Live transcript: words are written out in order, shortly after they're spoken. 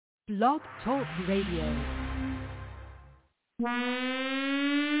Blog Talk Radio.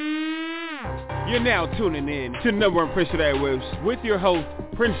 You're now tuning in to number one Prince of the Airwaves with your host,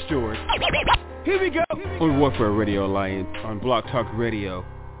 Prince George. Here we go on Warfare Radio Alliance on Blog Talk Radio.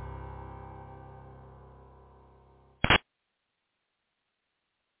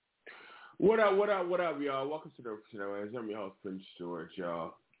 What up, y'all? Welcome to the Prince of the Airwaves. I'm your host, Prince George,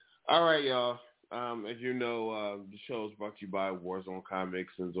 y'all. All right, y'all. As you know, the show is brought to you by Warzone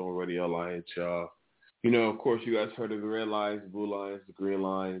Comics and Zone Radio Alliance, y'all. You know, of course, you guys heard of the red lines, the blue lines, the green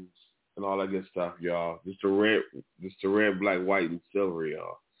lines, and all that good stuff, y'all. Just the red, black, white, and silver,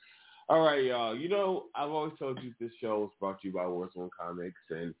 y'all. All right, y'all. You know, I've always told you this show is brought to you by Warzone Comics,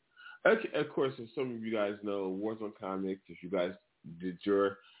 and of course, as some of you guys know, Warzone Comics, if you guys did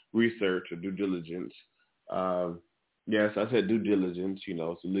your research or due diligence, yes, I said due diligence, you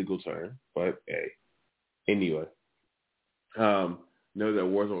know, it's a legal term, but hey, anyway, know that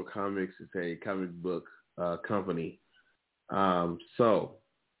Warzone Comics is a comic book company. So,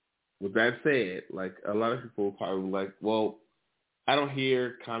 with that said, like, a lot of people probably like, well, I don't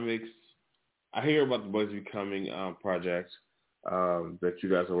hear comics. I hear about the Bugsy coming project that you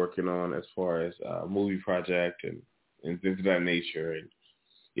guys are working on as far as movie project and things of that nature. And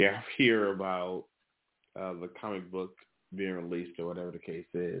yeah, I hear about the comic book being released or whatever the case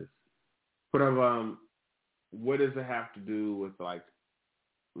is. But what does it have to do with, like,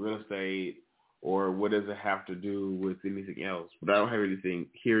 real estate, or what does it have to do with anything else? But I don't have anything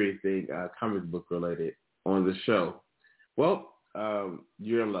comic book related on the show. Well,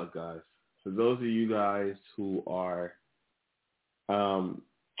 you're in luck, guys. For those of you guys who are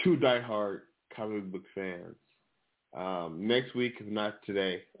true diehard comic book fans, next week, if not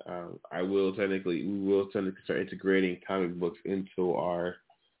today, we will technically start integrating comic books into our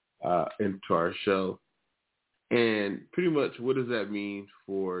show. And pretty much, what does that mean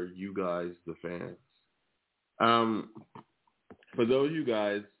for you guys, the fans? For those of you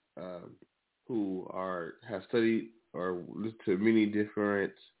guys who have studied or listened to many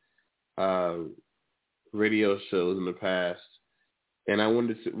different radio shows in the past, and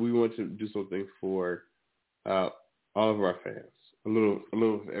we want to do something for all of our fans, a little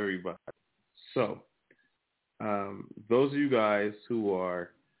for everybody. So, those of you guys who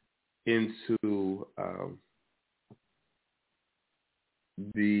are into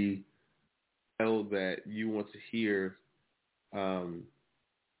the show that you want to hear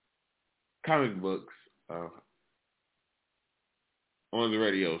comic books on the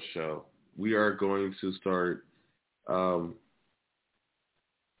radio show, we are going to start a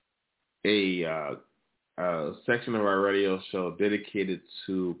section of our radio show dedicated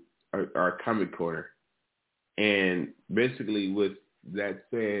to our comic corner. And basically, with that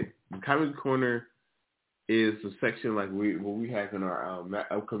said, the comic corner is a section like what we have in our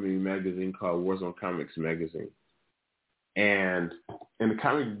upcoming magazine called Warzone Comics magazine. And in the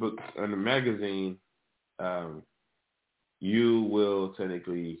comic book, in the magazine, you will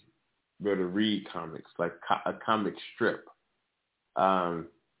technically be able to read comics, like a comic strip,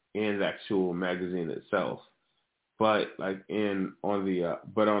 in the actual magazine itself. But like on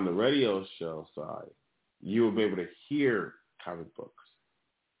the radio show side, you will be able to hear comic books.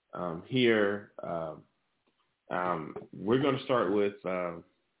 We're going to start with, I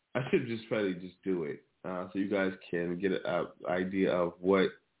should just probably just do it so you guys can get an idea of what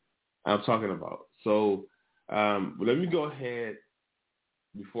I'm talking about. So let me go ahead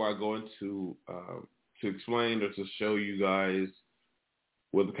before I go into to explain or to show you guys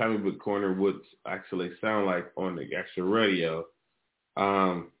what the comic book corner would actually sound like on the actual radio.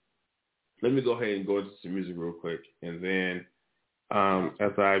 Let me go ahead and go into some music real quick, and then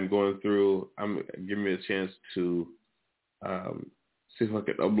as I'm going through, I'm giving me a chance to see if I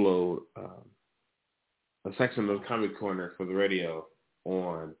can upload a section of the comic corner for the radio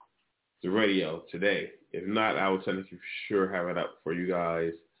on the radio today. If not, I will technically for sure have it up for you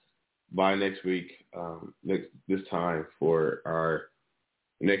guys by next week, this time for our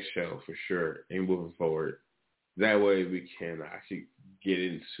next show for sure, and moving forward. That way we can actually get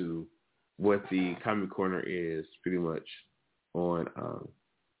into what the comic corner is pretty much on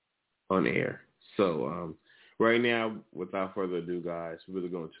air. So right now, without further ado, guys, we're really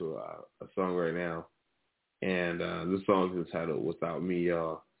going to a song right now, and this song is entitled "Without Me,"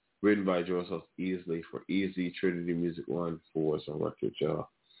 y'all, written by George Easley for Easy Trinity Music One for some records, y'all.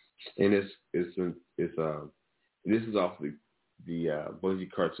 And this is off the Bugsy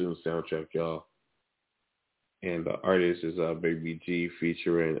cartoon soundtrack, y'all. And the artist is Baby G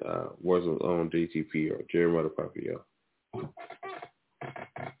featuring Warzone's own DTP or Jerry Motherfucker, y'all.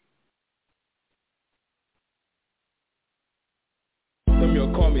 Some of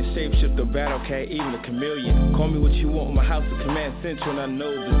y'all call call me a shapeshifter, battle cat, even a chameleon. Call me what you want, my house is command central, and I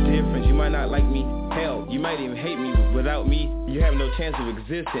know the difference. You might not like me, hell, you might even hate me. Without me, you have no chance of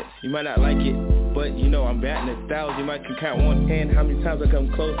existence. You might not like it, but you know I'm batting 1,000. You might can count one hand how many times I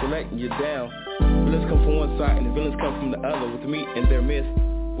come close to letting you down. Villains come from one side and the villains come from the other. With me in their midst,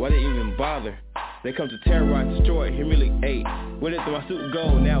 why they even bother? They come to terrorize, destroy, humiliate. Where did my suit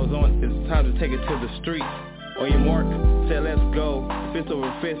go? Now it's on. It's time to take it to the streets. On your mark, say let's go. Fist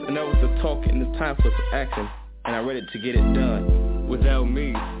over fist, enough with the talk, and it's time for some action. And I'm ready to get it done. Without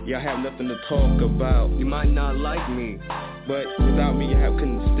me, y'all have nothing to talk about. You might not like me, but without me, y'all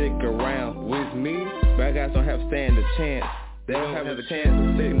couldn't stick around. With me, bad guys don't have stand a chance. They don't have a chance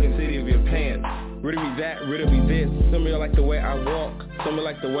to sit in the city of your pants. Rid of me that, rid of me this. Some of y'all like the way I walk, some of you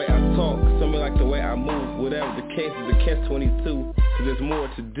like the way I talk, some of you like the way I move. Whatever the case is, a catch-22, cause there's more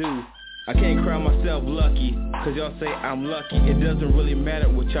to do. I can't crown myself lucky, cause y'all say I'm lucky. It doesn't really matter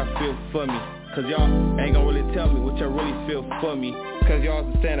what y'all feel for me, cause y'all ain't gonna really tell me what y'all really feel for me. Cause y'all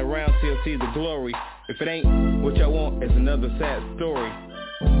can stand around till see the glory. If it ain't what y'all want, it's another sad story.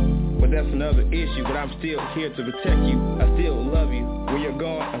 But that's another issue, but I'm still here to protect you. I still love you. When you're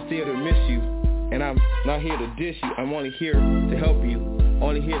gone, I'm still to miss you. And I'm not here to dish you, I'm only here to help you.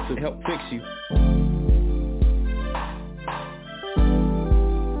 Only here to help fix you.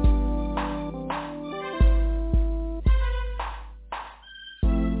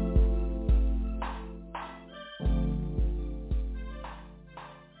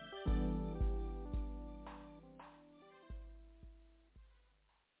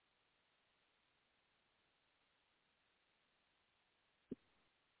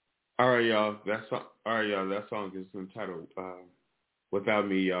 All right, y'all. That song is entitled "Without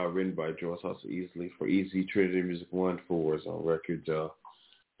Me," y'all, written by George Easley for Easy Trinity Music 1 for Warzone Records, y'all.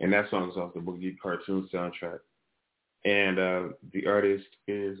 And that song is off the Bugsy cartoon soundtrack. And the artist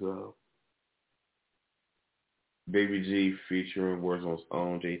is Baby G featuring Warzone's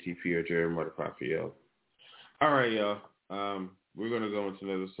own JTP or Jerry Raphael. All right, y'all. We're going to go into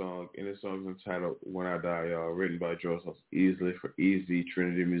another song, and this song is entitled When I Die, y'all, written by George Easley for Easy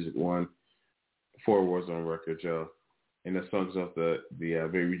Trinity Music 1 for Warzone Records, y'all. And the song's off the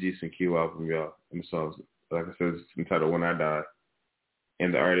Baby G Cinque Album, y'all. And the song's, like I said, it's entitled When I Die.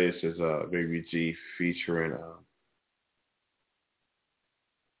 And the artist is Baby G featuring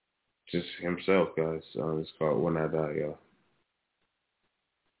just himself, guys. It's called When I Die, y'all.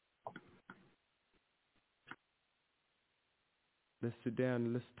 Let's sit down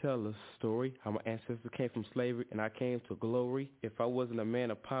and let's tell a story. How my ancestors came from slavery and I came to glory. If I wasn't a man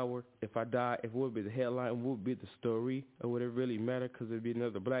of power, if I died, if what would be the headline, what would be the story? Or would it really matter? Cause it'd be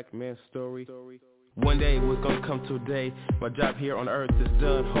another black man's story. One day was gonna come to a day. My job here on earth is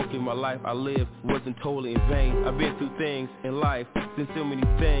done. Hopefully my life I live wasn't totally in vain. I've been through things in life, seen so many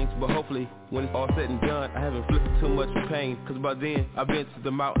things, but hopefully when it's all said and done, I haven't inflicted too much pain. Cause by then I've been to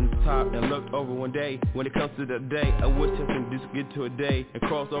the mountain's top and looked over one day. When it comes to that day, I wish I can just get to a day and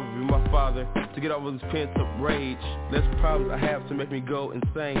cross over with my father to get over this pent up rage. Less problems I have to make me go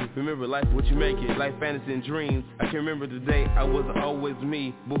insane. Remember, life is what you make it, life, fantasy, and dreams. I can remember the day I wasn't always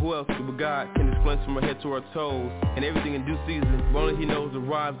me, but who else but God can explain from my head to our toes, and everything in due season. But only he knows the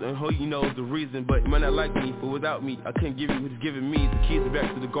rhymes and who he knows the reason. But you might not like me, but without me, I couldn't give you what's giving me the keys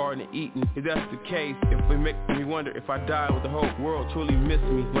back to the garden of Eden. If that's the case, if it makes me wonder if I die, would the whole world truly miss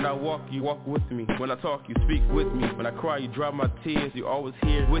me? When I walk, you walk with me. When I talk, you speak with me. When I cry, you dry my tears. You're always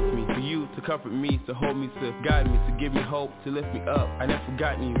here with me. For you to comfort me, to hold me, to guide me, to give me hope, to lift me up. I never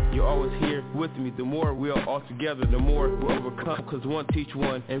forgotten you. You're always here with me. The more we are all together, the more we'll overcome. Cause one teach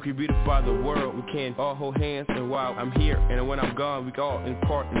one, and we beautify the world. We can all hold hands, and while I'm here and when I'm gone, we can all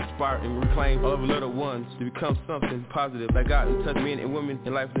impart, inspire, and reclaim all of the little ones to become something positive. Like God and touch men and women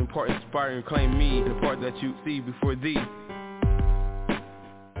in life to impart, inspire, and claim me, the part that you see before thee.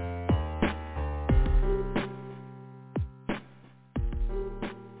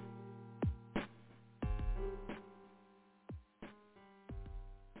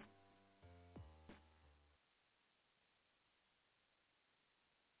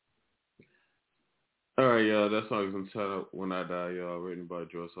 All right, y'all. That song is entitled "When I Die," y'all. Written by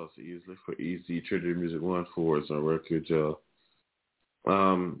George Easley for Easy Trinity Music 1 for Warzone Records, y'all.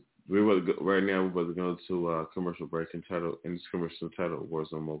 Right now we're about to go to a commercial break entitled, and this commercial entitled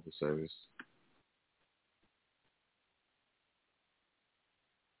Warzone Mobile Service.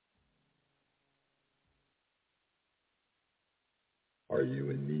 Are you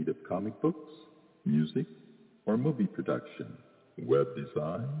in need of comic books, music, or movie production, web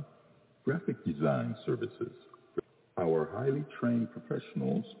design, graphic design services? Our highly trained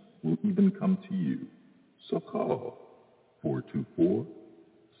professionals will even come to you. So call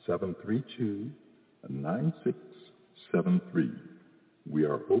 732-9673. We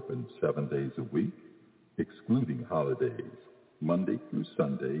are open 7 days a week, excluding holidays, Monday through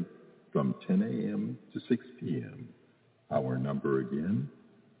Sunday, from 10 a.m. to 6 p.m. Our number again,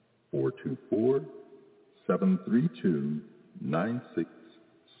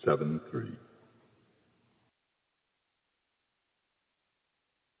 424-732-9673.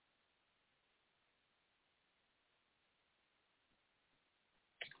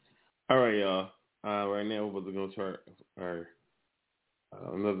 All right, y'all. Right now we're about to go to our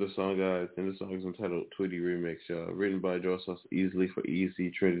another song, guys, and this song is entitled Tweety Remix, y'all. Written by George Easley for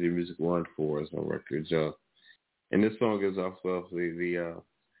Easy Trinity Music 1-4 is on records, y'all. And this song is off of the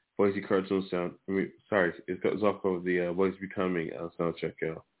Bugsy cartoon sound. It goes off of the Bugsy Becoming soundtrack,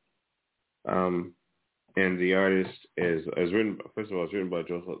 y'all. And the artist is written. First of all, it's written by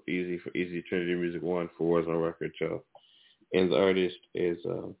George Easley for Easy Trinity Music 1-4 is on records, y'all. And the artist is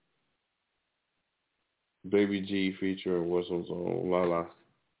Baby G featuring Warzone's on La.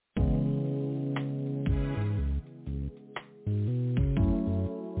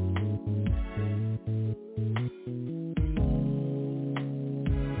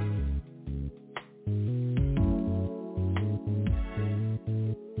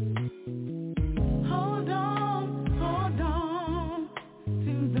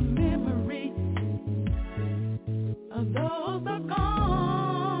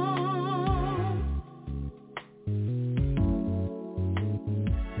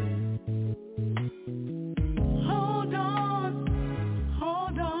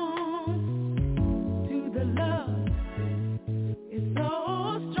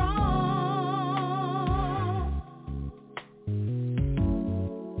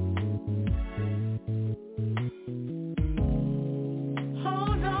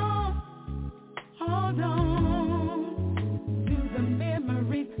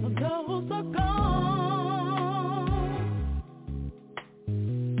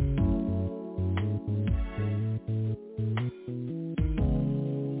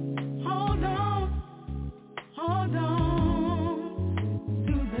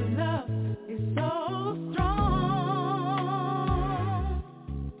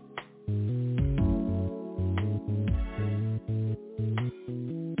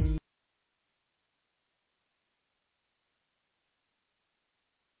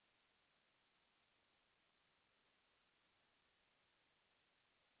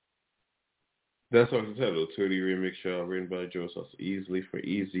 That song's entitled Tweety Remix, y'all, written by George Easley for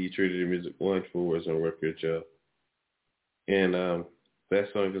Easy Trinity Music 1-4 is on record, y'all. And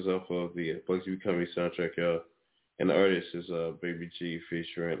that song is off of the Bugsy Becoming soundtrack, y'all. And the artist is Baby G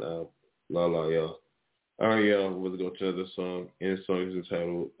featuring La, y'all. All right, y'all, we'll go to another song. And the song is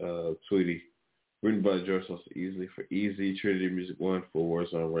entitled Tweety, written by George Easley for Easy Trinity Music 1-4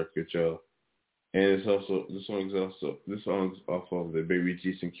 is on record, y'all. And this song's off of the Baby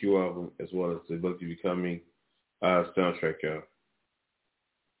G Cinque Album as well as the Bugsy Becoming soundtrack, y'all.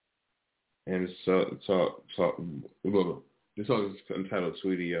 And this song is entitled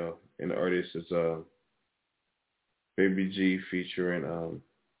Tweety, y'all. And the artist is Baby G featuring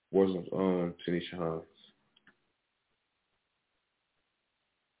Warzone's own Tanisha Hines.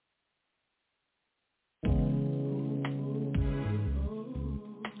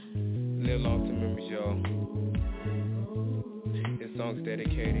 Live long to memories, y'all. This song's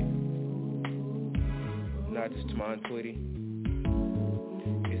dedicated not just to my Aunt Tweety.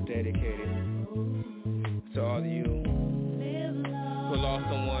 It's dedicated to all of you who lost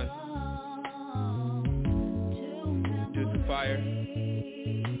someone due to fire.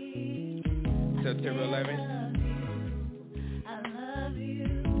 September 11th,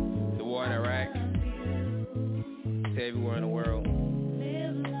 the war in Iraq, to everywhere in the world.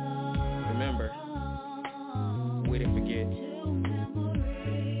 Remember, we didn't forget.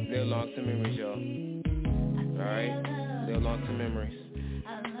 Live long to memories, y'all. Alright? Live long to memories.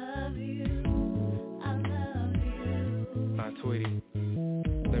 Aunt Tweety.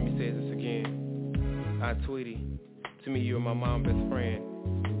 Let me say this again. Aunt Tweety. To me, you're my mom's best friend.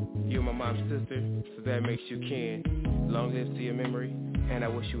 You're my mom's sister, so that makes you kin. Long live to your memory, and I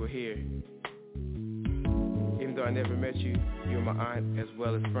wish you were here. Even though I never met you, you're my aunt as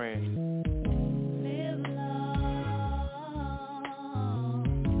well as friend.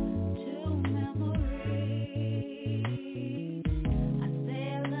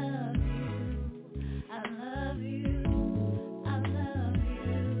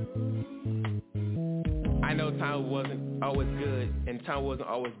 I know time wasn't always good and time wasn't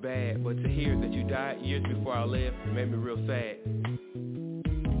always bad, but to hear that you died years before I lived made me real sad.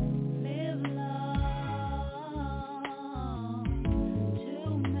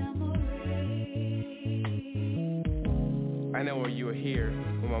 I know when you were here,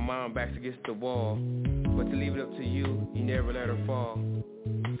 when my mom backs against the wall. But to leave it up to you, you never let her fall.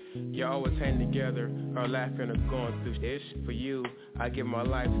 You're always hanging together, or laughing or going through ish. For you, I give my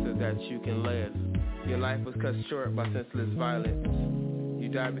life so that you can live. Your life was cut short by senseless violence. You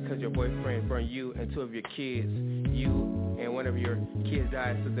died because your boyfriend burned you and 2 of your kids. You and one of your kids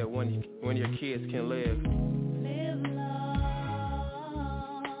died so that one of your kids can live.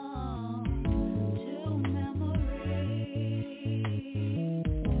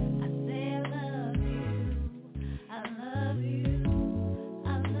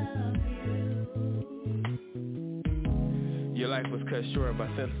 Your life was cut short by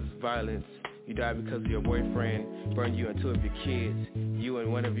senseless violence. You died because your boyfriend burned you and 2 of your kids. You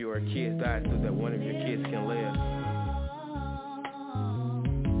and one of your kids died so that one of your kids can live.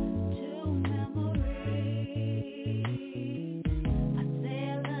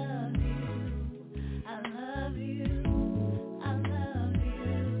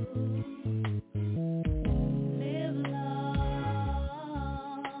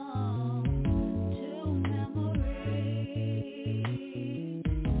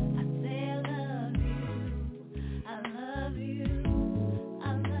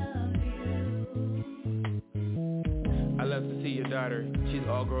 She's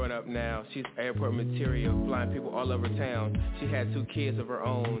all growing up now. She's airport material, flying people all over town. She had 2 kids of her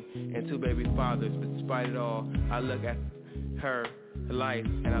own and 2 baby fathers. But despite it all, I look at her life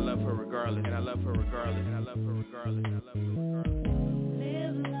and I love her regardless. And I love her regardless. And I love her regardless. And I love her regardless.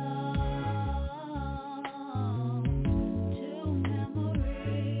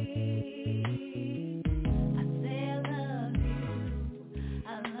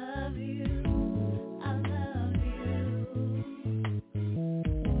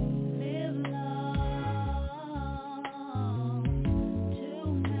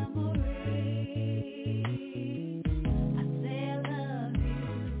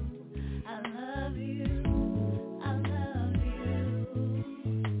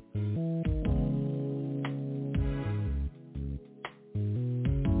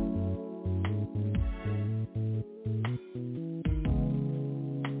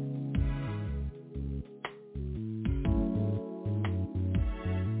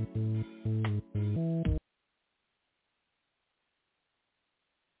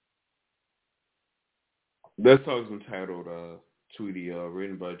 That song's entitled Tweety,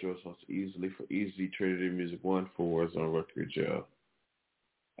 written by George Easley for Easy Trinity Music 1 for Warzone Records, y'all.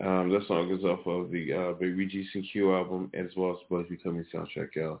 That song is off of the Baby G Cinque Album as well as Bugsy Coming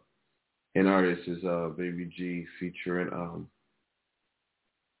soundtrack, y'all. And artist is Baby G featuring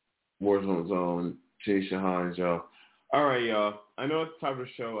Warzone's own Jay Shahans, y'all. All right, y'all. I know at the top of the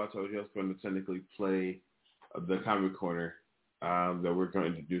show I told you I was going to technically play the Comic Corner that we're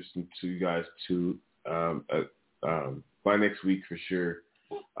going to introduce to you guys to by next week for sure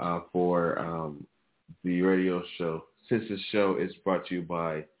for the radio show. Since this show is brought to you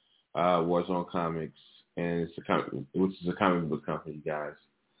by Warzone Comics, and it's which is a comic book company, guys.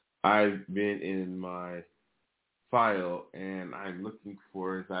 I've been in my file and I'm looking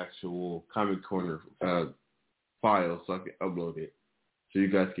for his actual Comic Corner file so I can upload it so you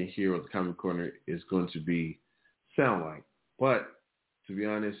guys can hear what the Comic Corner is going to be sound like. But to be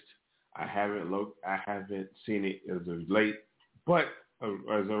honest, I haven't seen it as of late, but as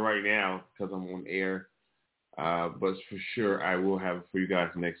of right now, because I'm on air. But for sure, I will have it for you guys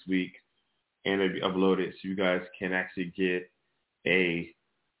next week, and it'll be uploaded so you guys can actually get a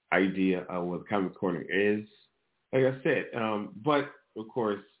idea of what the Comic Corner is. Like I said, but of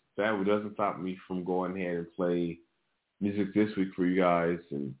course, that doesn't stop me from going ahead and play music this week for you guys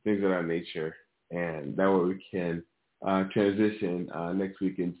and things of that nature, and that way we can transition next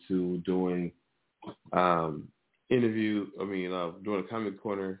week into doing doing a Comic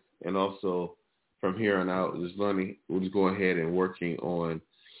Corner, and also from here on out, we'll just go ahead and working on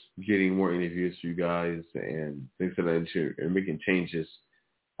getting more interviews for you guys and things of that nature, and making changes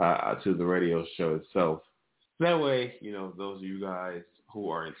to the radio show itself. That way, those of you guys who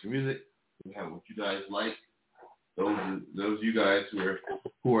are into music, who have what you guys like, those of you guys who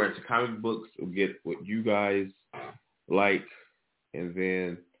are into comic books will get what you guys like, and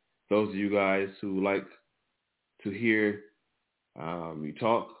then those of you guys who like to hear me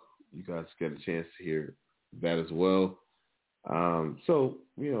talk, you guys get a chance to hear that as well. So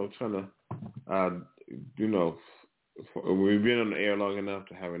trying to we've been on the air long enough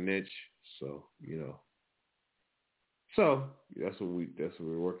to have a niche, so so that's what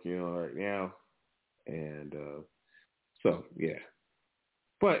we're working on right now, and so yeah.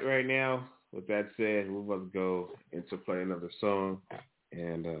 But right now, with that said, we're about to go into play another song,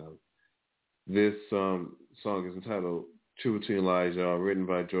 and this song is entitled Truth Between Lies, y'all. Written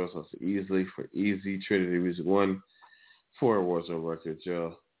by George Easley for Easy Trinity Music 1 for Warzone Records,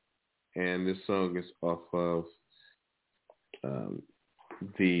 y'all. And this song is off of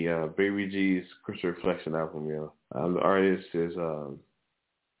the Baby G's Crystal Reflection album, y'all. The artist is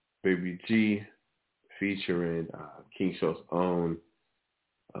Baby G featuring King Show's own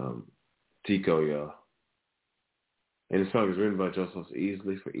Tico, y'all. And the song is written by Joseph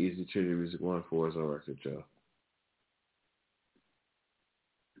Easley for Easy Trinity Music 1 for Warzone Records, y'all.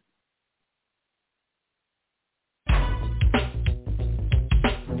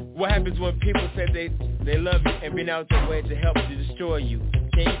 What happens when people say they love you and been out their way to help to destroy you?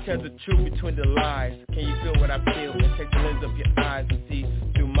 Can you tell the truth between the lies? Can you feel what I feel and take the lens of your eyes and see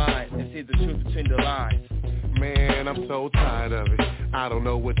through mine and see the truth between the lies? Man, I'm so tired of it. I don't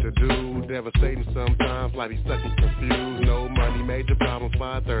know what to do. Devastating sometimes, like he's stuck and confused. No money, major problems,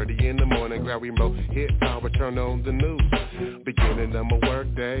 5:30 in the morning. Grab remote, hit power, turn on the news. Beginning of my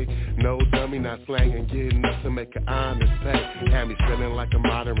work day. No dummy, not slanging, getting up to make an honest pay. Had me feeling like a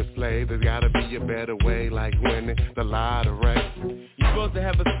modern slave. There's gotta be a better way, like winning the lottery. You're supposed to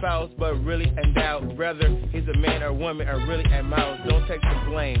have a spouse, but really endowed. Whether he's a man or woman or really a mouse. Don't take the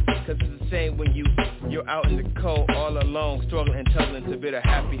blame, cause it's the same when you're out in the cold all alone, struggling and tugging to build a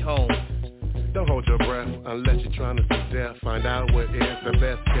happy home. Don't hold your breath unless you're trying to see death. Find out what is the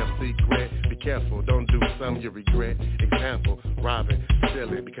best kept secret. Be careful, don't do something you regret. Example, robbing,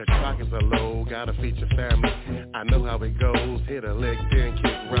 stealing because your pockets are low. Gotta feed your family. I know how it goes. Hit a lick, then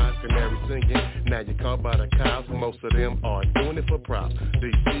kick rocks and every singing. Now you're caught by the cops. Most of them are doing it for props.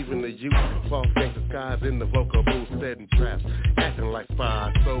 Deceiving the youth. False gangster skies in the vocal booth, setting traps. Acting like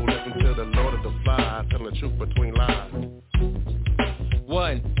spies. So listen to the Lord of the Flies. Telling the truth between lies.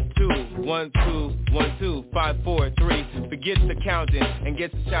 1, 2, 1, 2, 1, 2, 5, 4, 3. Forget the counting and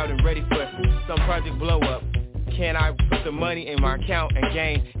get to shouting, ready for some project blow up. Can I put the money in my account and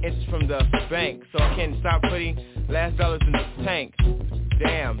gain interest from the bank so I can stop putting last dollars in the tank?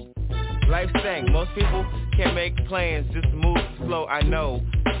 Damn, life stank. Most people can't make plans, just move slow. I know,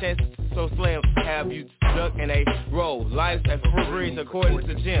 chance so slim, have you stuck in a row. Life's a freeze according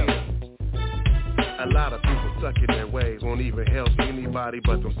to Jim. A lot of people stuck in their ways, won't even help anybody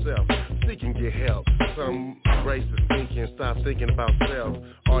but themselves. Seek and get help. Some racist thinking, stop thinking about self.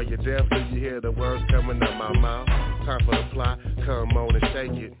 Are you deaf? Do you hear the words coming out my mouth? Time for the plot, come on and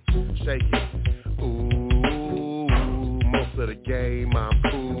shake it, shake it. Ooh, most of the game I'm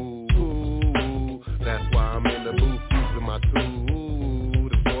cool. That's why I'm in the booth using my tool.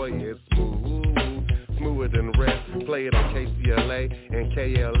 The boy is smooth, smoother than the rest. Play it on KCLA and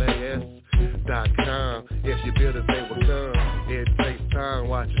KLAS. .com. If you build it, they will come. It takes time,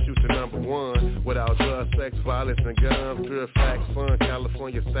 watch you shoot the number one. Without drugs, sex, violence, and guns. Pure facts, fun,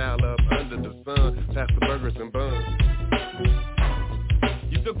 California style up under the sun. Past the burgers and buns.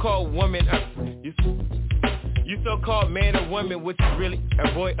 You still call woman you still call man or woman, which is really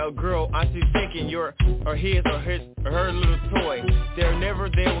a boy or girl. Aren't you thinking you're or his or her little toy? They're never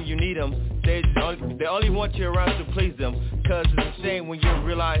there when you need them. They only want you around to please them. Cause it's a shame when you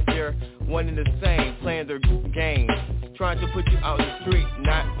realize they're one and the same, playing their game, trying to put you out in the street,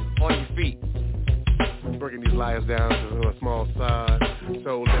 not on your feet. Breaking these liars down to a small size.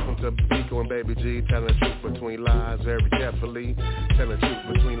 So listen to Biko and Baby G, telling the truth between lies very carefully. Telling the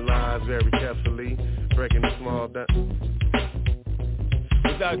truth between lies very carefully. Breaking the small down.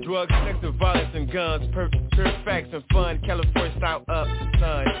 Without drugs, sex, and violence and guns, pure facts and fun, California style up the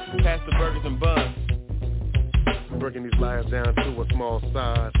sun, past the burgers and buns. Breaking these lies down to a small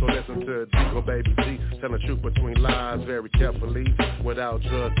size. So listen to Biko, Baby G, telling the truth between lies very carefully. Without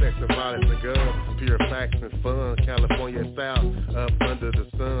drugs, sex, and violence and guns, pure facts and fun, California style up under the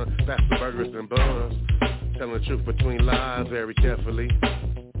sun, past the burgers and buns. Telling the truth between lies very carefully.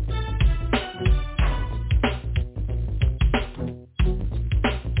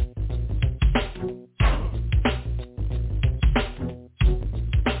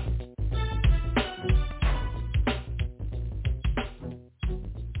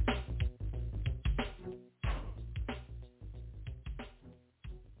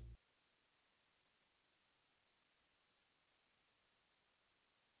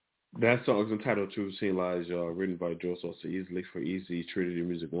 That song is entitled Truth Between Lies, y'all. Written by George Easley for Easy Trinity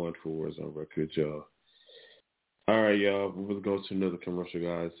Music 1 for Warzone Records, y'all. All right, y'all. We'll go to another commercial,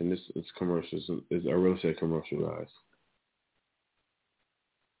 guys. And this commercial is a real estate commercial, guys.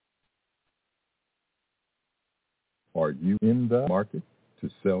 Are you in the market to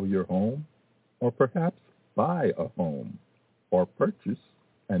sell your home, or perhaps buy a home, or purchase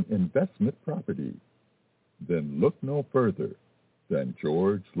an investment property? Then look no further than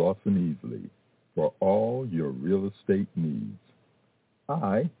George Lawson-Easley, for all your real estate needs.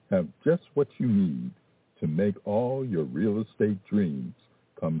 I have just what you need to make all your real estate dreams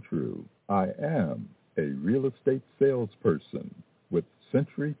come true. I am a real estate salesperson with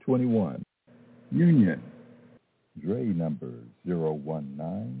Century 21 Union. Dre number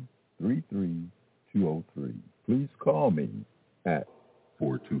 019-33203. Please call me at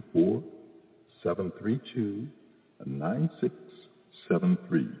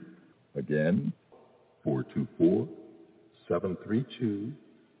 424-732-9673. Again,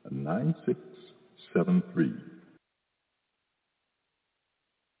 424-732-9673.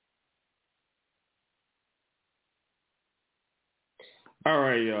 All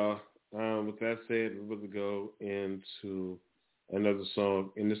right, y'all. With that said, we're going to go into another song.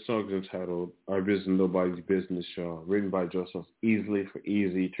 And this song is entitled Our Business Nobody's Business, y'all. Written by George Easley for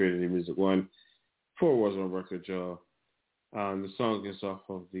Easy, Trinity Music One, for Warzone Records, y'all. The song is off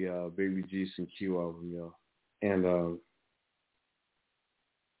of the Baby G Cinque album, y'all. And the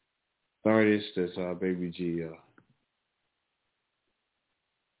artist is Baby G, y'all.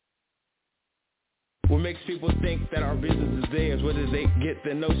 What makes people think that our business is theirs? Whether they get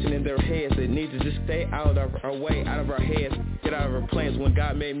the notion in their heads, they need to just stay out of our way, out of our heads, get out of our plans. When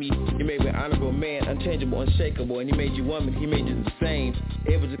God made me, He made me an honorable man, unchangeable, unshakable, and He made you woman, He made you the same,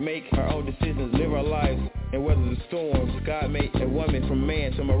 able to make our own decisions, live our lives, and weather the storms. God made a woman from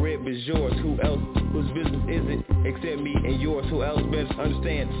man, so my rib is yours. Who else, whose business is it except me and yours? Who else better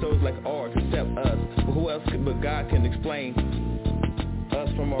understand souls like ours except us? But who else but God can explain us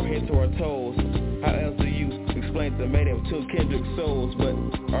from our head to our toes? How else do you explain the mating of two kindred souls? But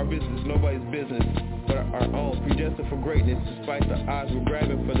our business is nobody's business but our own, predestined for greatness. Despite the odds, we're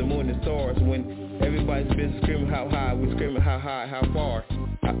grabbing for the moon and stars. When everybody's business screaming how high, we're screaming how high, how far.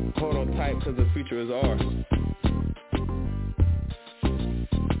 Hold on tight, cause the future is ours.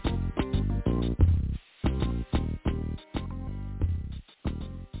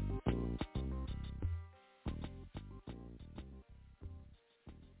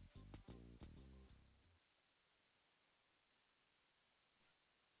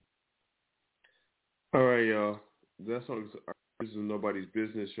 All right, y'all. That song is Our Business is Nobody's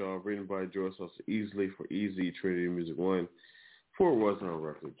Business, y'all. Written by George Easley for Easy, Trinity Music One, for Warzone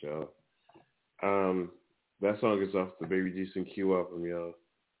Records, y'all. That song is off the Baby G Cinque album, y'all.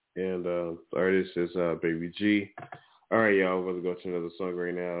 And the artist is Baby G. All right, y'all. We're going to go to another song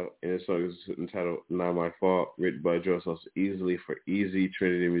right now. And this song is entitled Not My Fault, written by George Easley for Easy,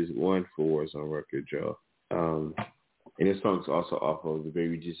 Trinity Music One, for Warzone Records, y'all. And this song is also off of the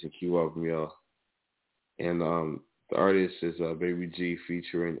Baby G Cinque album, y'all. And the artist is Baby G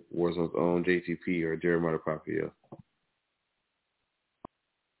featuring Warzone's own JTP or Jeremiah Papia.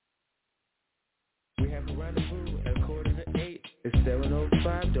 We have a rendezvous at 7:45. It's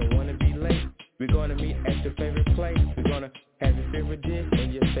 7:05, don't want to be late. We're going to meet at your favorite place. We're going to have your favorite dish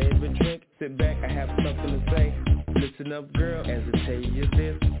and your favorite drink. Sit back, I have something to say. Listen up, girl, as I tell you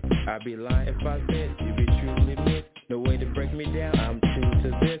this. I'd be lying if I said you'd be truly missed. No way to break me down, I'm true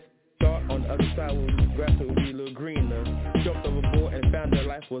to this. Thought on the other side where the grass would be a little greener. Jumped overboard and found that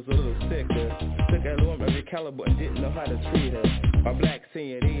life was a little sicker. Took a woman of your caliber and didn't know how to treat her. A black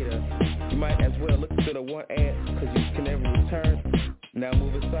senorita. You might as well look to the one ad, cause you can never return. Now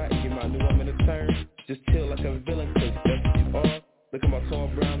move aside and give my new woman a turn. Just chill like a villain, cause that's what you are. Look at my tall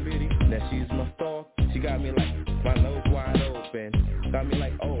brown beauty, now she's my star. She got me like my nose wide open. Got me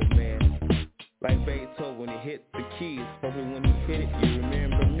like, oh man. Like Beethoven when he hit the keys. Hopefully when he hit it, you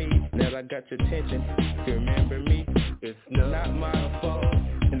remember me. Now that I got your attention, you remember me. It's not my fault.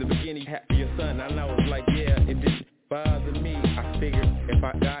 In the beginning, for your son, I know it was like, yeah, it didn't bother me. I figured if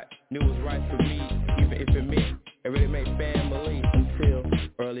I got, knew it was right for me, even if it meant it really made family. Until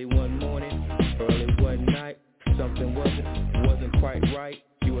early one morning, early one night, something wasn't quite right.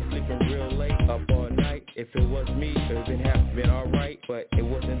 You were sleeping real late, up all night. If it was me, it would have been alright. But it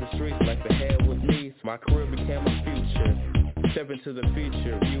wasn't in the streets like the hell with me. So my career became my future. Step into the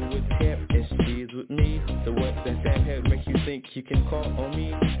future, you with him and she's with me. So what does that have make you think you can call on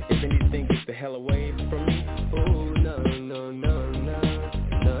me? If anything, get the hell away from me. Oh no, no, no, no, no,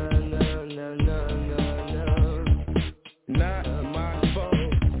 no, no, no, no, no. Not my fault.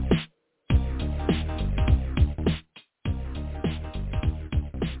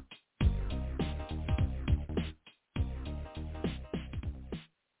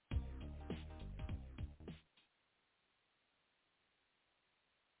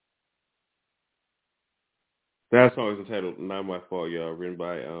 That song is entitled Not My Fault, y'all. Written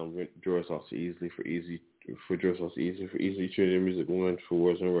by George Easley for Easy, Trinity Music One,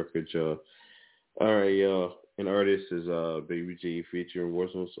 for Warzone Records, y'all. All right, y'all. And artist is Baby G featuring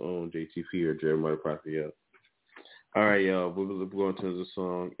Warzone's own JTP or Jeremiah Prophet, yo. All right, y'all. We're going to the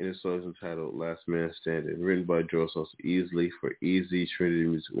song, and this song is entitled "Last Man Standing," written by George Easley for Easy Trinity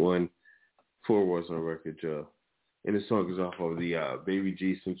Music 1 for Warzone Record, yo. And this song is off of the Baby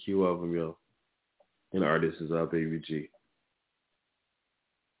G Cinque Album, yo. And the artist is Baby G.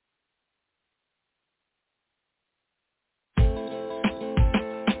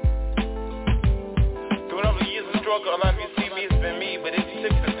 Through all the years of struggle, a lot of you see me, it's been me. But if you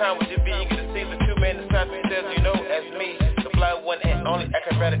took the time, would you be eager to see the two men inside themselves, you know, as me? The blind one and only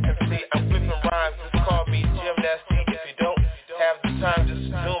acrobatic can see. I'm flipping rhymes, just call me gymnastic. If you don't have the time, just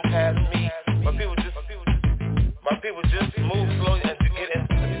zoom past me. My people just move slowly and to get into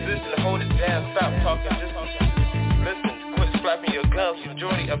position to hold it down. Stop talking, just listen. Quit flapping your gums.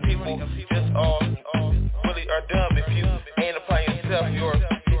 Majority of people just all really are dumb. If you ain't applying yourself, your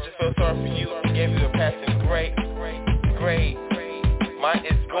teacher felt sorry for you, gave you a passing grade. Mine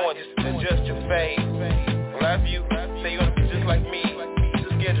is going, just adjust your fade. Love you, say you wanna be just like me. Too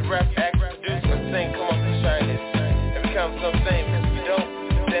scared to rap, act, produce, or sing. Come on, shine it and become something. Cause if you don't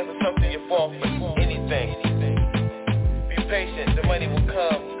stand for something, you fall for anything. Patient, the money will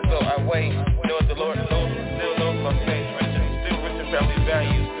come, so I wait. Knowing the Lord knows, still knows my face. Still rich in family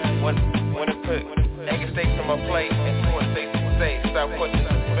values. When I put anger steaks on my plate and four steaks to say, stop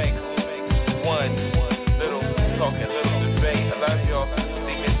questioning the fake. One little talking, little debate. A lot of y'all see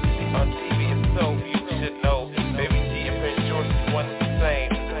me on TV, and so you should know. Baby G and Prince George is one and the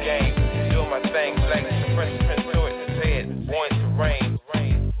same. The game, doing my thing, like the Prince Stewart said, born to reign.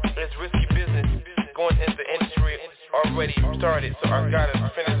 It's risky business, going into the industry. Already started, so I gotta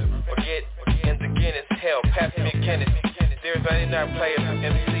finish. Forget in the Guinness, hell, pass me a Guinness. There's 99 players with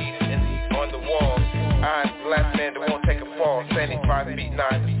MCs and on the wall. I'm the last man that won't take a fall. Standing 5 feet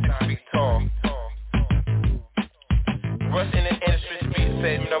 9, 6 feet tall. Rush in the industry to be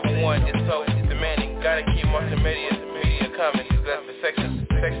said number one is so demanding. Gotta keep multimedia coming, cause that's the section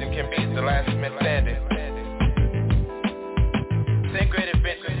can be the last man standing. 10 great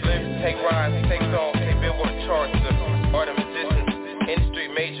adventures, live, take rhymes, take songs, take Billboard charts. Art of musicians,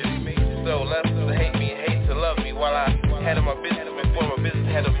 industry majors. So love to hate me and hate to love me. While I handle my business before my business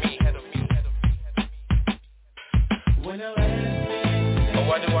handle me. But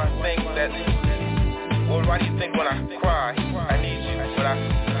why do I think that? Well, why do you think when I cry I need you? When I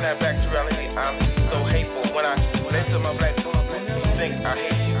snap back to reality, I'm so hateful. When I lace up my black boots, you think I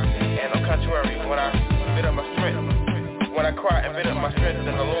hate you. And on contrary, when I bit up my strength, when I cry and bit up my strength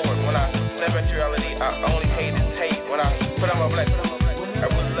in the Lord, when I snap back to reality, I only hate. When I put on my black boots, I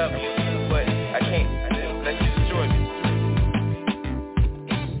would love you, but I can't let you destroy me.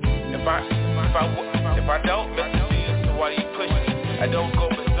 If I don't listen to you, so why do you push me? I don't go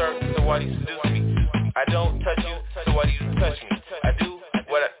berserk, so why do you seduce me? I don't touch you, so why do you touch me? I do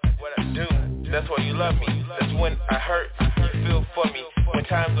what I do, that's why you love me. That's when I hurt, you feel for me. When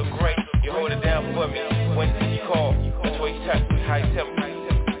times are great, you hold it down for me. When you call, that's why you touch me, how you tell me.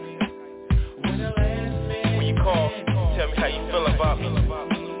 When you call, tell me how you feel about me.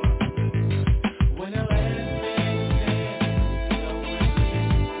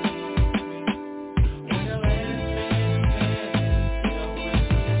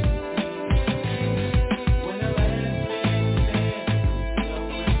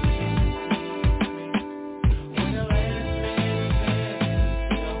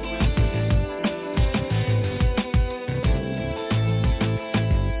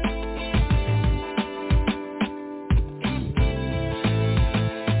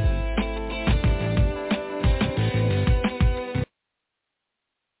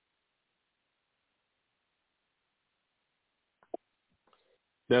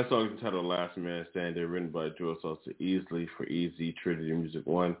 That song is entitled "Last Man Standing," written by George Easley for Easy Trinity Music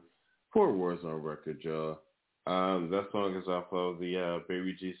 1 for Warzone Record, y'all. That song is off of the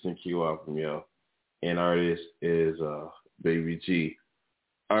Baby G Cinque Album, y'all. And artist is Baby G.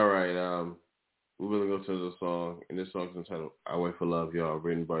 All right, we're going to go to the song, and this song is entitled "I Wait for Love," y'all,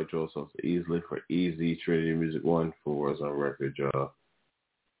 written by George Easley for Easy Trinity Music 1 for Warzone Record, y'all.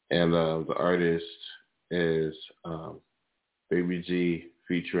 And the artist is Baby G,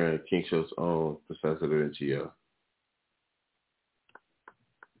 featuring King Show's own Pa Sacio Davinci, y'all.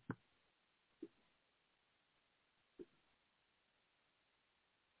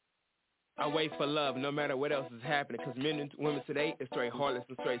 I wait for love no matter what else is happening, cause men and women today is straight heartless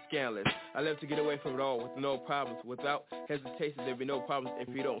and straight scandalous. I live to get away from it all with no problems. Without hesitation, there'll be no problems if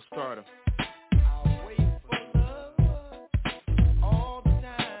you don't start them. I wait for love all the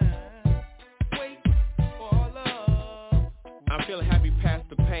time. Wait for love. I'm feeling happy past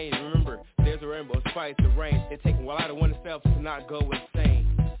the pain. Remember, there's a rainbow fights the rain. It takes a while to want itself to not go insane.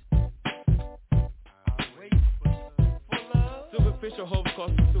 Superficial hope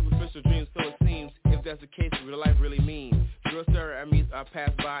costs superficial dreams, so it seems. If that's the case, what life really means. Real stir at me, I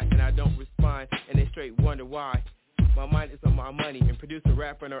pass by and I don't respond, and they straight wonder why. My mind is on my money and producing,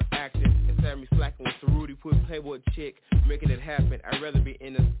 rapping, or acting. Instead of me slacking with some Rudy Put Playboy chick, making it happen. I'd rather be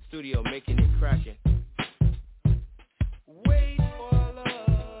in the studio making it cracking. Wait for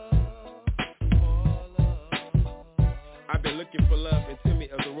love, for love. I've been looking for love in too many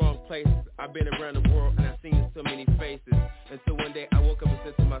of the wrong places. I've been around the world and I've seen so many faces. Until one day I woke up and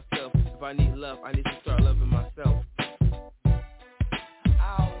said to myself, if I need love, I need to start loving myself.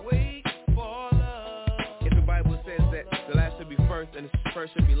 I'll wait for love. If the Bible says that the last should be first and the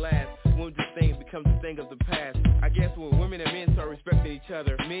first should be last, when this thing becomes a thing of the past, I guess when women and men start respecting each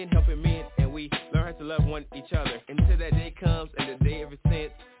other, men helping men, and we learn how to love each other. Until that day comes and the day ever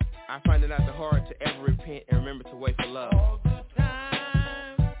since, I find it not too hard to ever repent and remember to wait for love. All the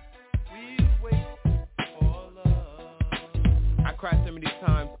time we wait for love. I cried so many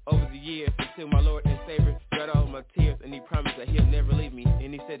times over the years until my Lord and Savior dried all my tears, and He promised that He'll never leave me,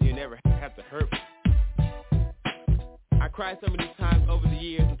 and He said you'll never have to hurt me. I cried so many times over the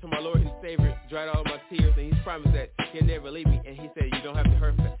years until my Lord and Savior dried all my tears, and He's promised that He'll never leave me, and He said you don't have to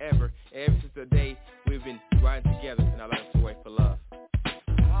hurt forever. And ever since the day we've been riding together, and I learned to wait for love.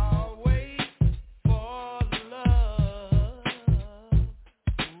 I'll wait for love.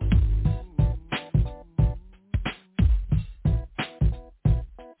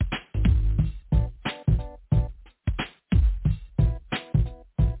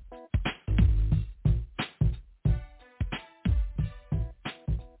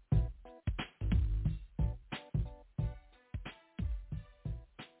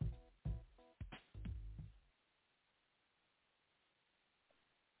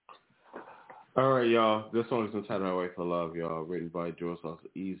 All right, y'all. This song is entitled "I Wait for Love," y'all. Written by George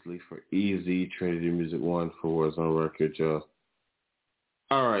Easley for Easy, Trinity Music One for Warzone Records, y'all.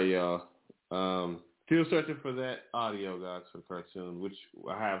 All right, y'all. Still searching for that audio, guys, for the cartoon, which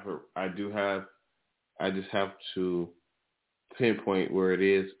I do have. I just have to pinpoint where it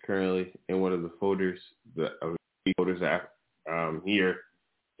is currently in one of the folders, the folders I here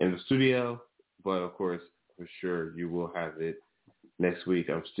in the studio. But of course, for sure, you will have it next week.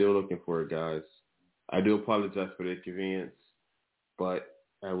 I'm still looking for it, guys. I do apologize for the inconvenience, but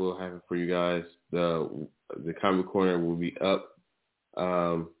I will have it for you guys. The Comic Corner will be up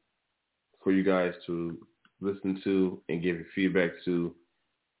for you guys to listen to and give your feedback to.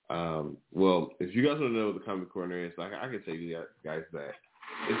 Well, if you guys don't know what the Comic Corner is, I can tell you guys that.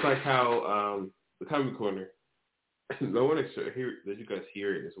 It's like how the Comic Corner, I want to hear that you guys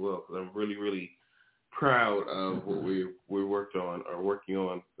hear it as well, because I'm really, really proud of what we working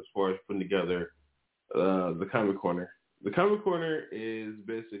on as far as putting together the Comic Corner. The Comic Corner is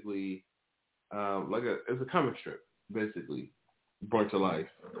basically it's a comic strip, basically, brought to life,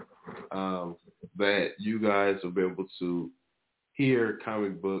 that you guys will be able to hear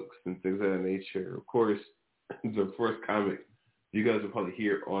comic books and things of that nature. Of course, the first comic you guys will probably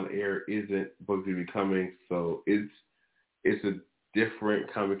hear on air isn't Bugsy Becoming, so it's a different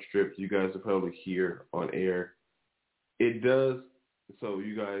comic strip you guys will probably hear on air. It does, so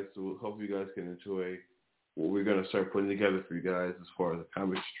you guys will, hope you guys can enjoy what we're going to start putting together for you guys as far as a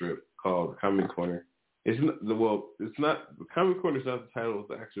comic strip called the Comic Corner. The Comic Corner is not the title of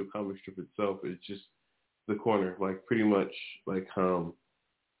the actual comic strip itself. It's just the corner, like pretty much like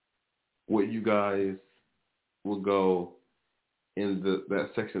what you guys will go in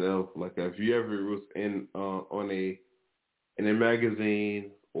that section of, like, if you ever was in a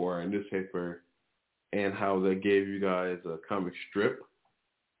magazine or a newspaper and how they gave you guys a comic strip.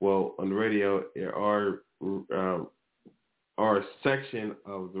 Well, on the radio, our section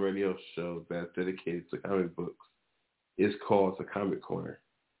of the radio show that's dedicated to comic books is called the Comic Corner.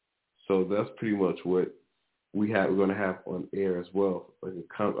 So that's pretty much what we're going to have on air as well, like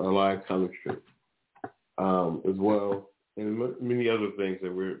a live comic strip as well, and many other things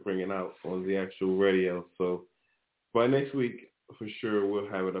that we're bringing out on the actual radio. So by next week, for sure, we'll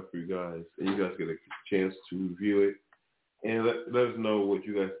have it up for you guys, and you guys get a chance to review it and let us know what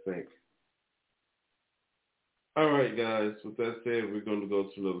you guys think. All right, guys. With that said, we're going to go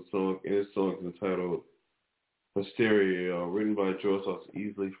to another song, and this song is entitled Hysteria, written by George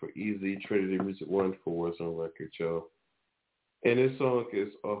Easley for Easy, Trinity Music One for Warzone Records, y'all. And this song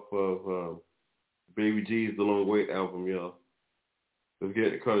is off of Baby G's The Long Wait album, y'all.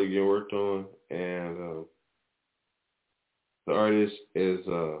 It's currently getting worked on, and the artist is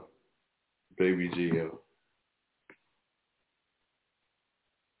Baby G, y'all.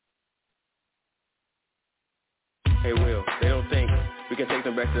 Hey, Will, they don't think we can take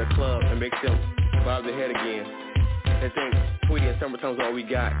them back to the club and make them bob their head again. They think Tweety and Summertime's all we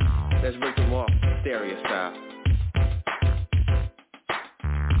got. Let's break them off, stereo style.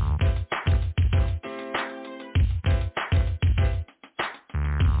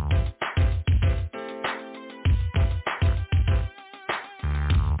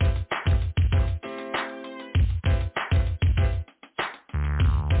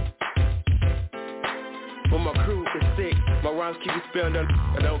 Keep it spelled out,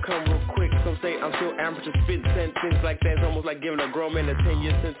 and don't come real quick. Some say I'm still amateur spitting sentences like that. It's almost like giving a grown man a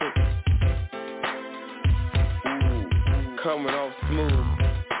 10-year sentence. Ooh, coming off smooth,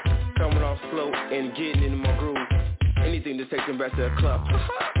 coming off slow, and getting into my groove. Anything to take them back to the club.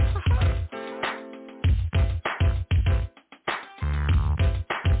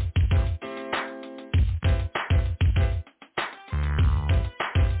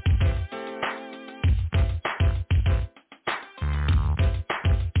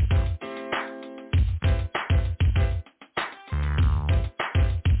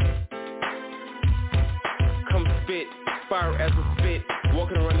 Fire as a spit,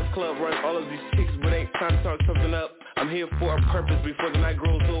 walking around the club, run all of these chicks, but ain't time to start something up. I'm here for a purpose before the night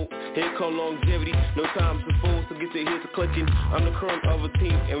grows old. Here come longevity, no time to fool, so get your heels to clicking. I'm the current of a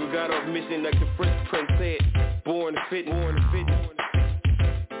team, and we got our mission like the Fresh Prince said. Born to fit, born to fit.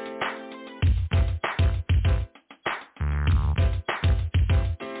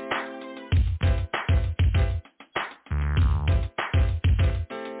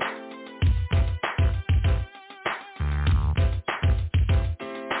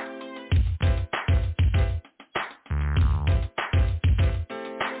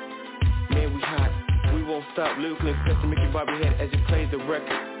 Stop lyrically set to make you bob your head as you play the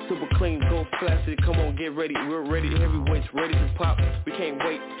record. Super clean, go flashy, come on, get ready. We're ready, heavyweights, ready to pop. We can't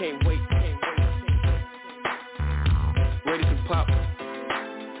wait, can't wait, can't wait. Ready to pop,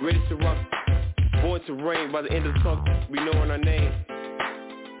 ready to rock. Born to reign by the end of the song, we knowing our name.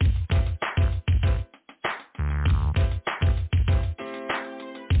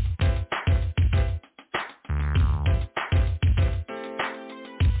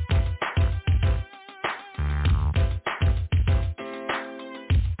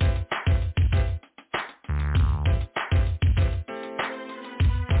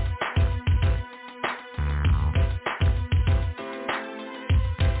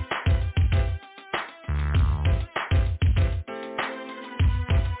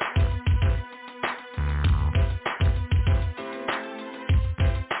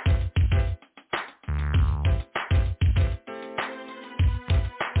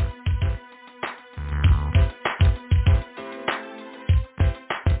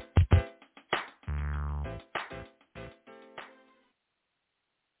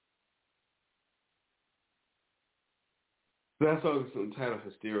 That song is entitled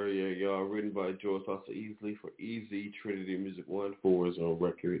Hysteria, y'all, written by George Easley for Easy Trinity Music 1 for Warzone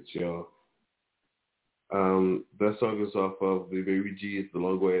Records, y'all. That song is off of the Baby G's The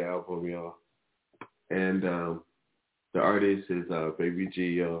Long Way album, y'all. And the artist is Baby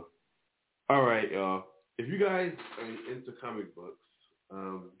G, y'all. All right, y'all. If you guys are into comic books,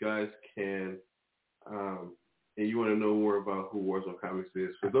 you guys can, and you want to know more about who Warzone Comics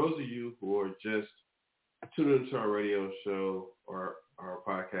is, for those of you who are just tune into our radio show or our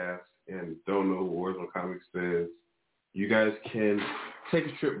podcast and don't know who Warzone Comics is, you guys can take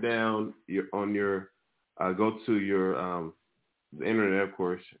a trip down on your go to your the internet, of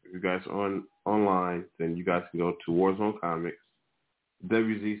course. If you guys are online, then you guys can go to Warzone Comics,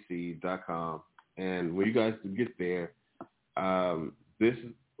 WZC.com, and when you guys get there, this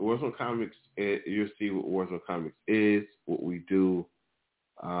is Warzone Comics. You'll see what Warzone Comics is, what we do,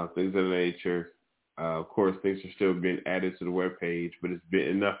 things of that nature. Of course, things are still being added to the webpage, but it's been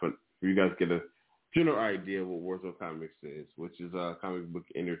enough for you guys to get a general idea of what Warzone Comics is, which is a comic book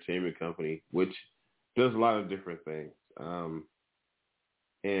entertainment company, which does a lot of different things. And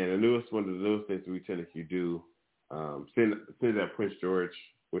one of the newest things we tend to do, since that Prince George,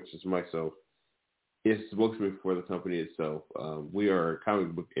 which is myself, is spokesman for the company itself. We are a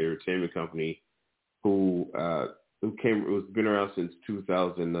comic book entertainment has been around since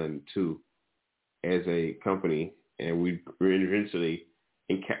 2002 as a company, and we eventually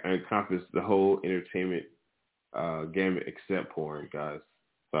encompassed the whole entertainment gamut except porn, guys.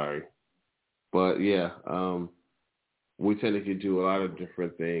 Sorry. But yeah, we tend to do a lot of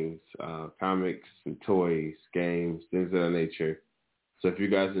different things, comics and toys, games, things of that nature. So if you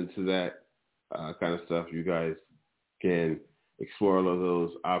guys are into that kind of stuff, you guys can explore all of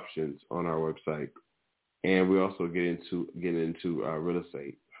those options on our website. And we also get into real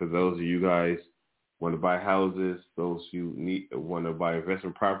estate. For those of you guys want to buy houses, those who want to buy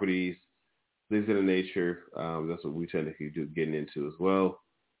investment properties, things of the nature. That's what we technically do getting into as well.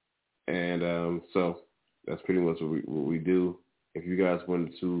 And so that's pretty much what we do. If you guys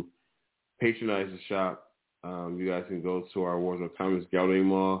wanted to patronize the shop, you guys can go to our Warzone Comics gallery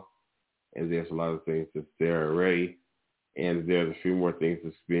mall, and there's a lot of things that's there already. And there's a few more things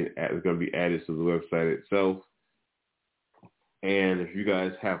that's going to be added to the website itself. And if you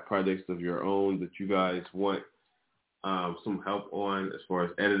guys have projects of your own that you guys want some help on as far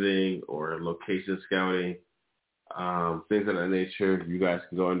as editing or location scouting, things of that nature, you guys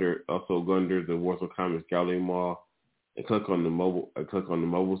can go under the Warzone Comics gallery mall and click on the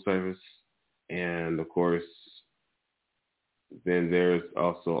mobile service. And of course, then there's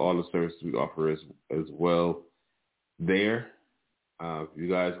also all the services we offer as well there. If you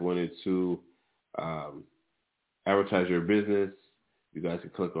guys wanted to advertise your business, you guys can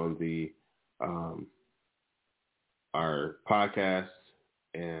click on the our podcast,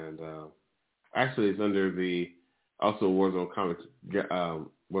 and actually it's under the also Warzone Comics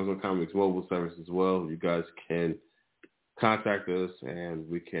mobile service as well. You guys can contact us, and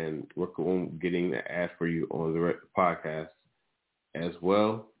we can work on getting the ad for you on the podcast as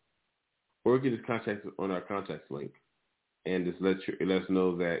well. Or you can just contact us on our contact link and just let us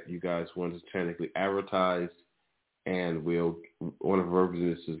know that you guys want to technically advertise, and one of our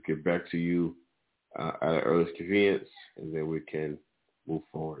businesses get back to you at our earliest convenience, and then we can move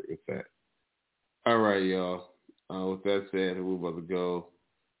forward with that. All right, y'all. With that said, we're about to go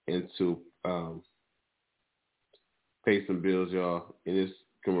into pay some bills, y'all. And this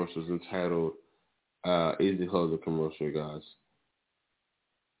commercial is entitled Easy Hustle Commercial, guys.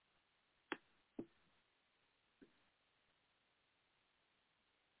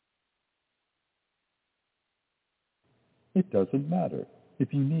 It doesn't matter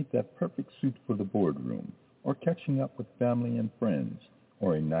if you need that perfect suit for the boardroom, or catching up with family and friends,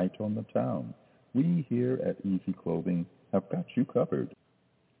 or a night on the town. We here at Easy Clothing have got you covered.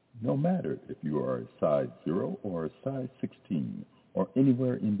 No matter if you are a size 0 or a size 16, or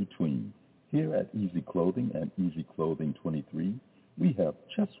anywhere in between, here at Easy Clothing and Easy Clothing 23, we have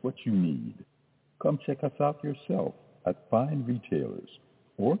just what you need. Come check us out yourself at fine retailers,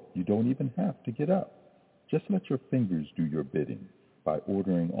 or you don't even have to get up. Just let your fingers do your bidding by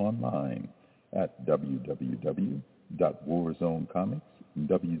ordering online at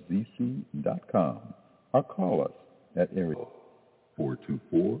www.warzonecomicswzc.com, or call us at area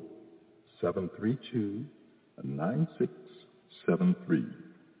 424-732-9673.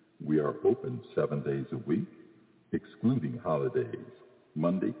 We are open 7 days a week, excluding holidays,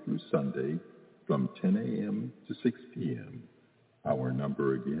 Monday through Sunday from 10 a.m. to 6 p.m. Our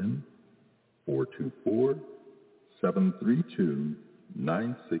number again,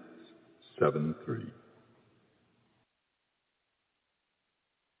 424-732-9673.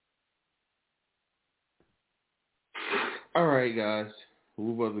 All right, guys.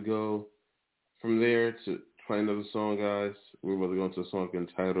 We're about to go from there to play another song, guys. We're about to go into a song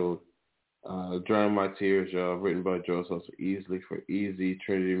entitled Drying My Tears, y'all, written by George Easley for Easy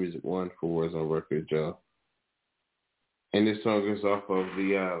Trinity Music 1 for Warzone Records, y'all. And this song is off of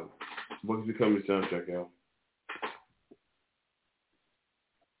the Bugsy Comedy soundtrack, y'all.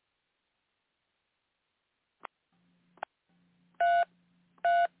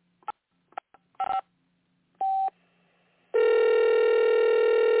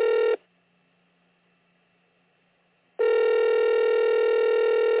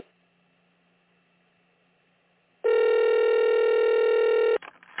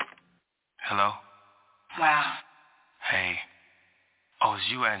 Hello? Wow. Hey. Oh, it's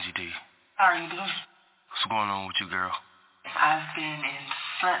you, Angie D. How are you doing? What's going on with you, girl? I've been in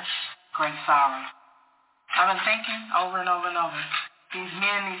such great sorrow. I've been thinking over and over and over. These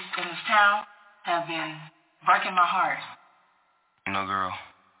men in this town have been breaking my heart. You know, girl,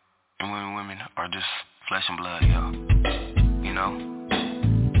 and women are just flesh and blood, yo. You know?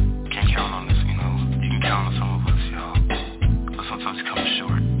 Can't count on this, you know? You can count on some of us, yo. But sometimes you come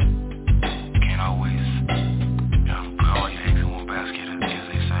short. Always, put all your eggs in one basket, as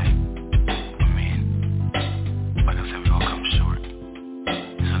they say. I mean, like I said, we all come short.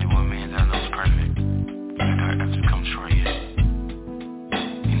 There's only one man that I know is perfect, and I haven't come short yet.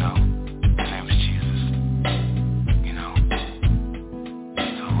 You know, his name is Jesus. You know,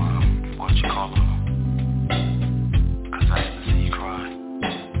 so why don't you call on him? 'Cause I have to see you cry.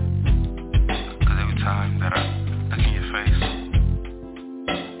 'Cause every time that I look in your face,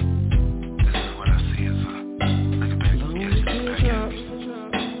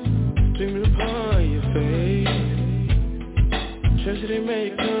 streaming upon your face. Trust they may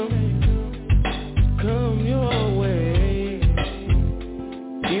come,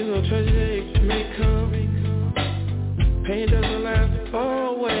 though tragedy may come, pain doesn't last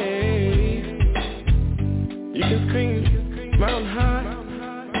always. You can scream mountain high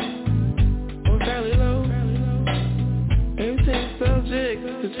or valley low. Everything's subject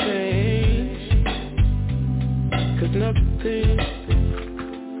to change. 'Cause nothing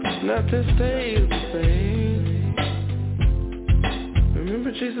stays the same.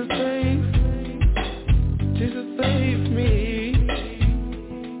 Remember Jesus saved me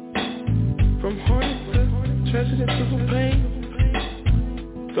from heartache to tragedy to pain.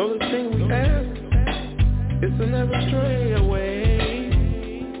 The only thing we ask is to never stray away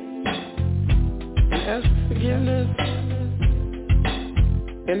and ask for forgiveness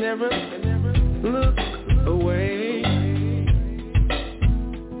and never look away.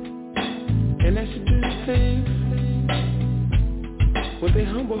 And I should do things with a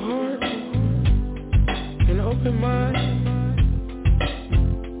humble heart and an open mind.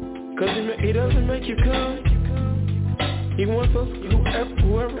 'Cause he doesn't make you come. He wants us,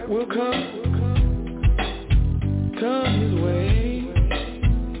 whoever will come his way.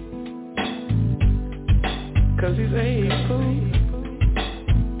 'Cause he's able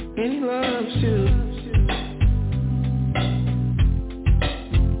and he loves you.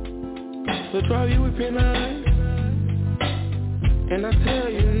 So dry you with your eyes, and I tell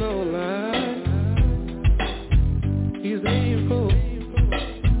you no lie. He's able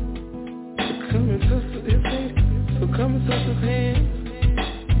to come and touch his hand, so come and touch his hand.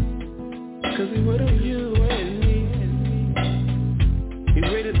 'Cause he's with you and me. He's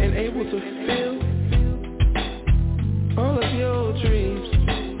ready and able to fulfill all of your dreams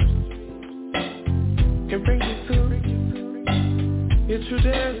and bring you to your true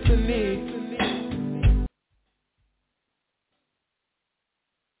destiny.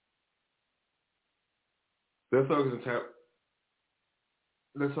 That song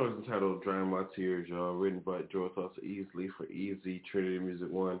is entitled Drying My Tears, y'all. Written by George Easley for Easy, Trinity Music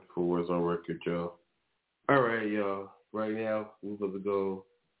 1 for Warzone Record, y'all. All right, y'all. Right now, we're about to go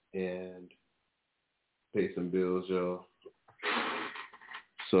and pay some bills, y'all.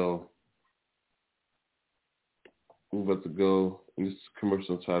 So, we're about to go. This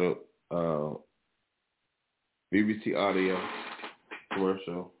commercial titled BBC Audio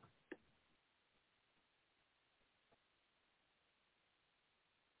commercial.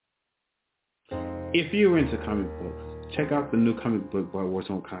 If you're into comic books, check out the new comic book by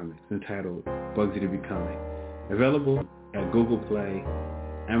Warzone Comics entitled Bugsy to Becoming. Available at Google Play,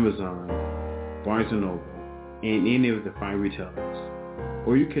 Amazon, Barnes & Noble, and any of the fine retailers.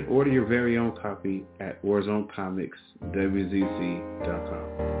 Or you can order your very own copy at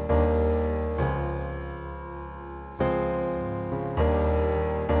WarzoneComicsWZC.com.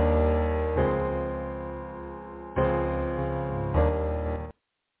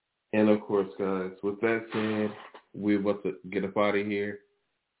 And of course, guys, with that said, we're about to get up out of here.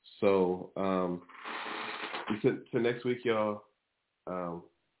 So, to next week, y'all, and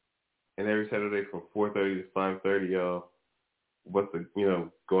every Saturday from 4:30 to 5:30, y'all,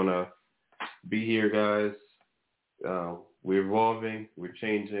 gonna be here, guys. We're evolving, we're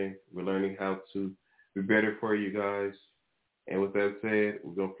changing, we're learning how to be better for you guys. And with that said,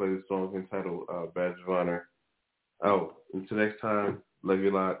 we're gonna play this song entitled Badge of Honor. Oh, until next time. Love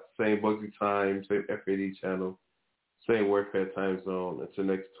you a lot. Same Bugsy time, same FAD channel, same WordPad time zone. Until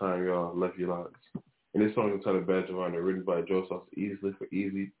next time, y'all. Love you a lot. And this song is entitled Badge of Honor, written by George Easley for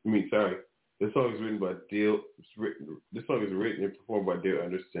Easy. This song is written by This song is written and performed by Dale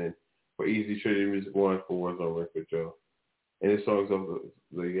Anderson for Easy Trinity Music 1 for Warzone Record, y'all. And this song is of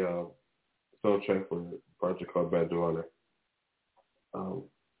the soundtrack for the project called Badge of Honor.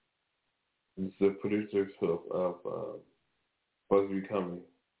 It's the producers of Bugsy Becoming,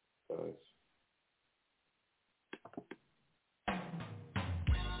 guys.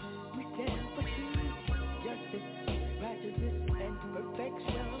 We stand for truth, justice, righteousness, and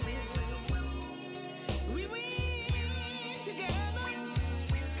perfection. We win together,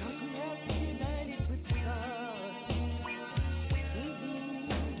 'cause we have been united with God.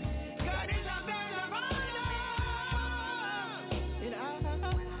 God is our banner of honor, and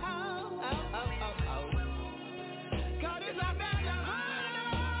God is our banner.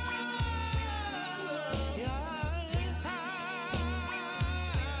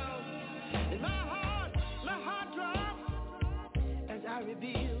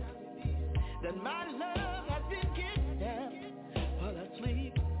 That my love has been kidnapped while I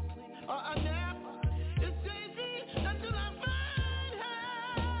sleep or I nap. It saves me until I find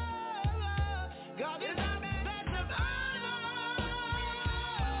her. God is our badge of honor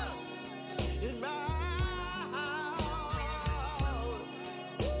in my house.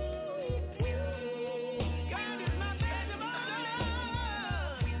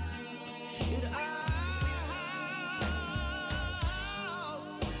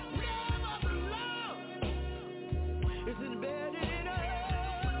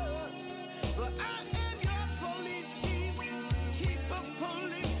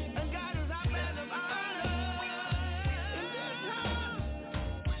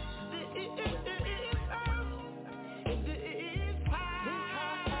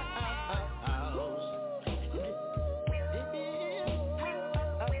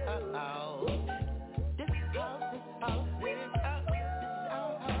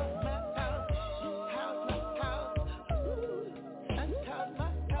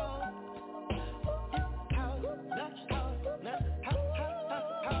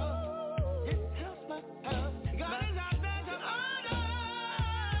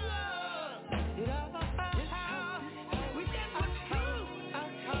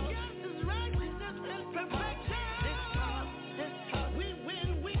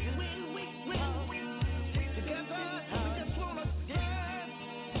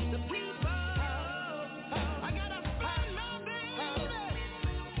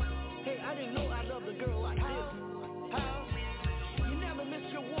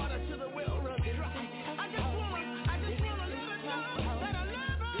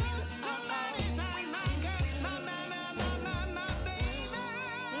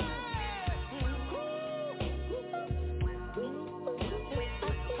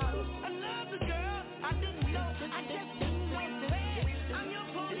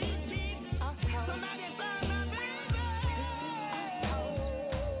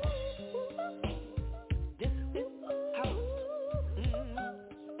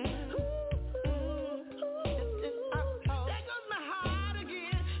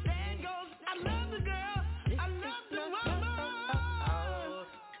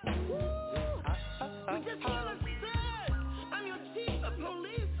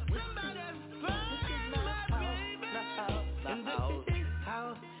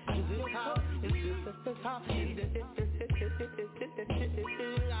 the top.